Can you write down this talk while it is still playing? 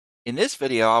In this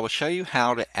video, I will show you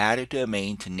how to add a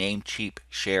domain to Namecheap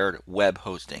shared web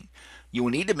hosting. You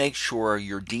will need to make sure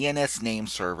your DNS name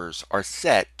servers are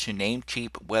set to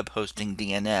Namecheap Web Hosting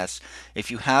DNS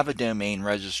if you have a domain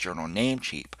registered on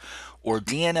Namecheap, or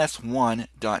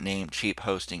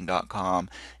dns1.namecheaphosting.com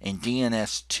and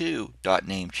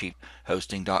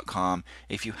dns2.namecheaphosting.com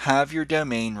if you have your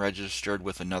domain registered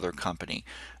with another company.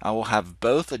 I will have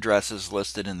both addresses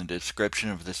listed in the description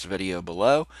of this video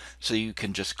below, so you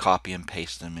can just copy and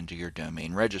paste them into your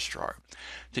domain registrar.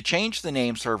 To change the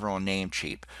name server on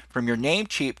Namecheap, from your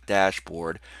Namecheap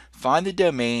dashboard, find the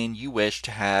domain you wish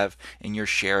to have in your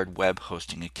shared web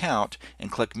hosting account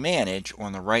and click Manage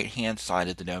on the right hand side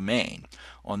of the domain.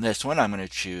 On this one, I'm going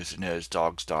to choose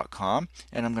nosedogs.com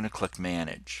and I'm going to click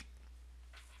Manage.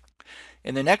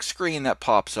 In the next screen that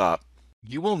pops up,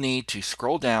 you will need to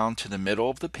scroll down to the middle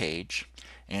of the page,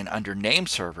 and under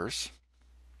Nameservers,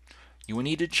 you will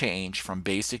need to change from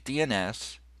Basic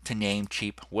DNS to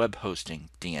Namecheap Web Hosting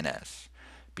DNS.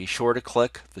 Be sure to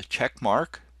click the check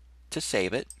mark to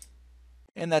save it,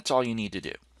 and that's all you need to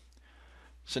do.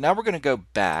 So now we're going to go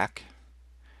back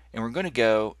and we're going to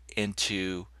go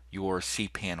into your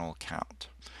cPanel account.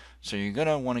 So you're going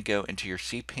to want to go into your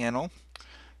cPanel,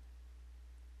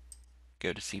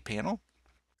 go to cPanel,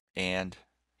 and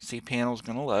cPanel is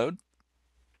going to load.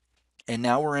 And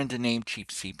now we're into Namecheap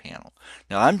cPanel.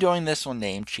 Now I'm doing this on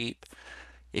Namecheap.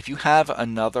 If you have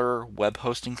another web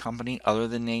hosting company other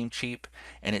than Namecheap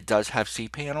and it does have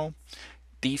cPanel,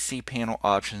 these cPanel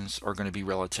options are going to be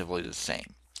relatively the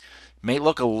same. It may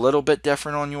look a little bit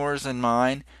different on yours than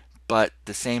mine, but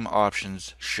the same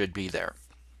options should be there.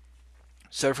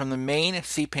 So from the main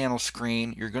cPanel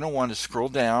screen, you're going to want to scroll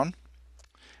down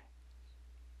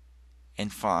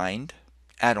and find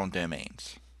add-on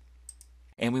domains.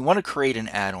 And we want to create an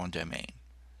add-on domain.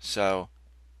 So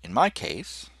in my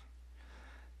case,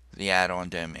 the add-on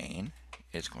domain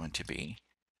is going to be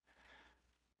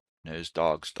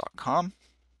nosedogs.com.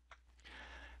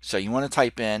 So you want to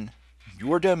type in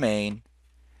your domain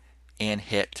and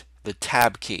hit the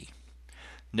tab key.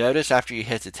 Notice after you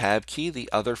hit the tab key, the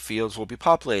other fields will be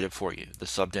populated for you. The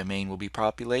subdomain will be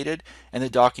populated and the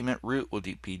document root will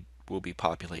be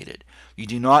populated. You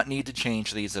do not need to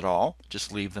change these at all,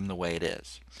 just leave them the way it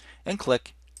is. And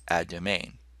click Add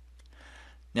Domain.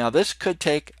 Now this could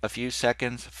take a few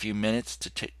seconds, a few minutes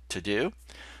to do,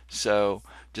 so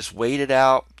just wait it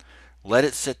out, let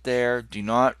it sit there, do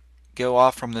not go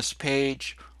off from this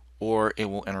page or it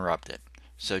will interrupt it.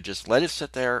 So just let it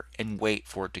sit there and wait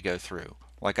for it to go through.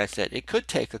 Like I said, it could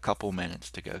take a couple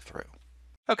minutes to go through.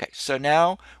 Okay, so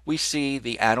now we see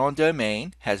the add-on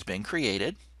domain has been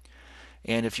created.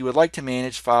 And if you would like to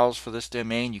manage files for this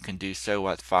domain, you can do so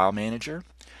with File Manager.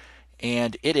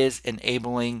 And it is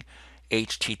enabling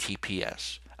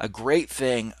HTTPS. A great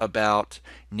thing about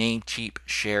Namecheap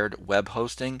shared web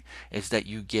hosting is that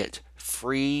you get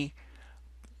free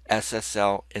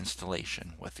SSL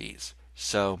installation with these.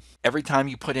 So every time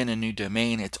you put in a new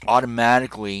domain, it's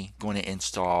automatically going to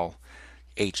install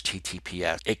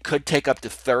HTTPS. It could take up to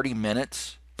 30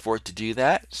 minutes for it to do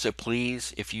that. So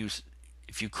please, if you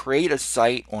create a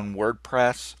site on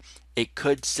WordPress, it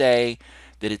could say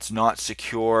that it's not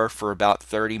secure for about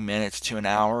 30 minutes to an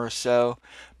hour or so,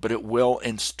 but it will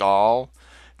install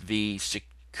the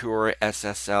secure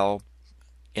SSL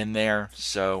in there,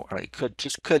 so it could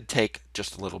take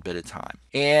just a little bit of time.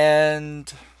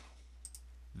 And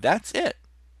that's it.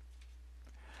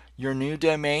 Your new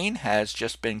domain has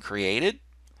just been created,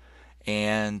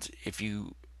 and if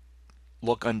you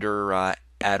look under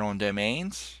add-on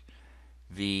domains,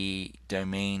 the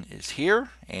domain is here,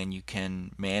 and you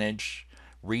can manage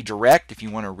redirect. If you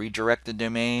want to redirect the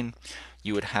domain,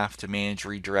 you would have to manage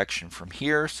redirection from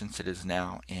here since it is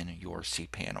now in your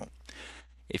cPanel.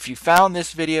 If you found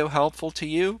this video helpful to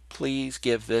you, please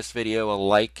give this video a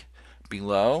like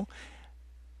below.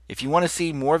 If you want to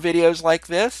see more videos like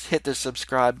this, hit the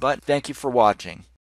subscribe button. Thank you for watching.